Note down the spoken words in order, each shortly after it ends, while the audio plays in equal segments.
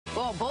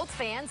Well, both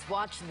fans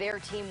watched their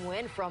team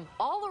win from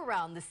all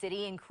around the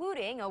city,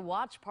 including a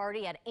watch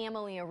party at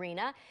Amalie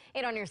Arena.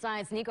 8 on your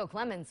side's Nico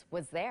Clemens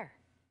was there.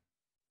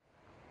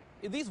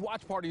 These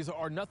watch parties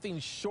are nothing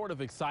short of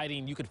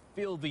exciting. You could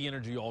feel the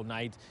energy all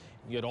night.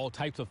 You had all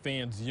types of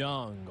fans,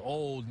 young,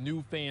 old,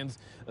 new fans,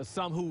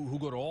 some who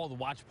go to all the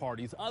watch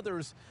parties,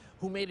 others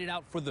who made it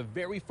out for the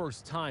very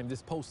first time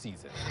this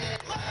postseason.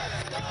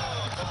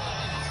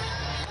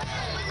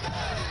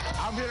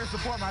 I'm here to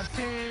support my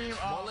team.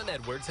 Marlon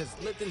Edwards has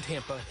lived in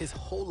Tampa his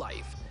whole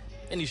life,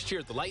 and he's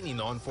cheered the Lightning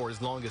on for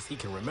as long as he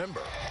can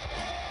remember.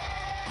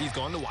 He's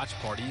gone to watch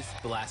parties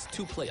the last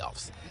 2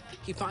 playoffs.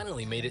 He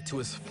finally made it to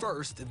his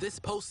first this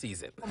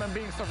postseason. And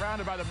being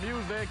surrounded by the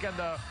music and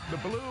the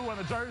blue and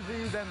the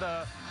jerseys and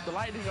the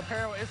Lightning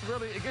apparel, it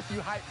gets you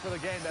hyped for the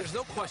game. There's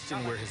no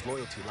question where his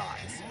loyalty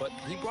lies, but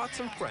he brought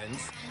some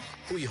friends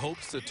who he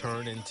hopes to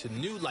turn into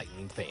new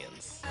Lightning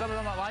fans. Some of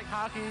them don't like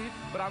hockey,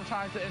 but I'm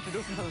trying to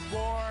introduce them to the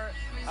sport.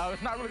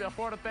 It's not really a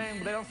Florida thing,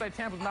 but they don't say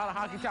Tampa's not a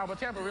hockey town, but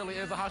Tampa really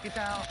is a hockey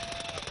town.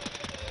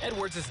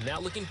 Edwards is now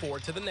looking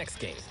forward to the next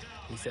game.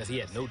 He says he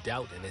had no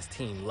doubt in his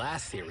team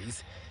last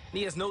series, and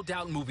he has no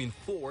doubt moving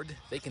forward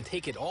they can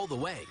take it all the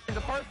way.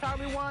 The first time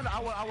we won, I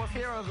was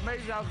here. It was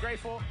amazing. I was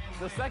grateful.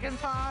 The second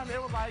time,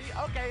 it was like,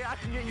 okay, I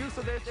can get used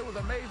to this. It was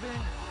amazing.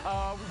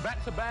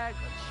 Back-to-back,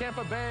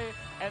 Tampa Bay.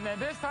 And then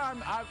this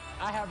time,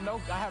 I have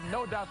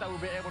no doubt that we'll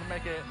be able to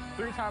make it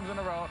 3 times in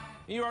a row.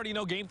 You already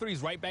know Game 3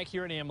 is right back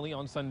here in Amalie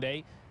on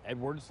Sunday.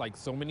 Edwards, like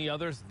so many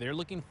others, they're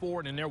looking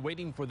forward and they're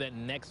waiting for that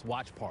next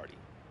watch party.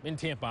 In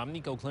Tampa, I'm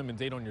Nico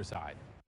Clemens, 8 on your side.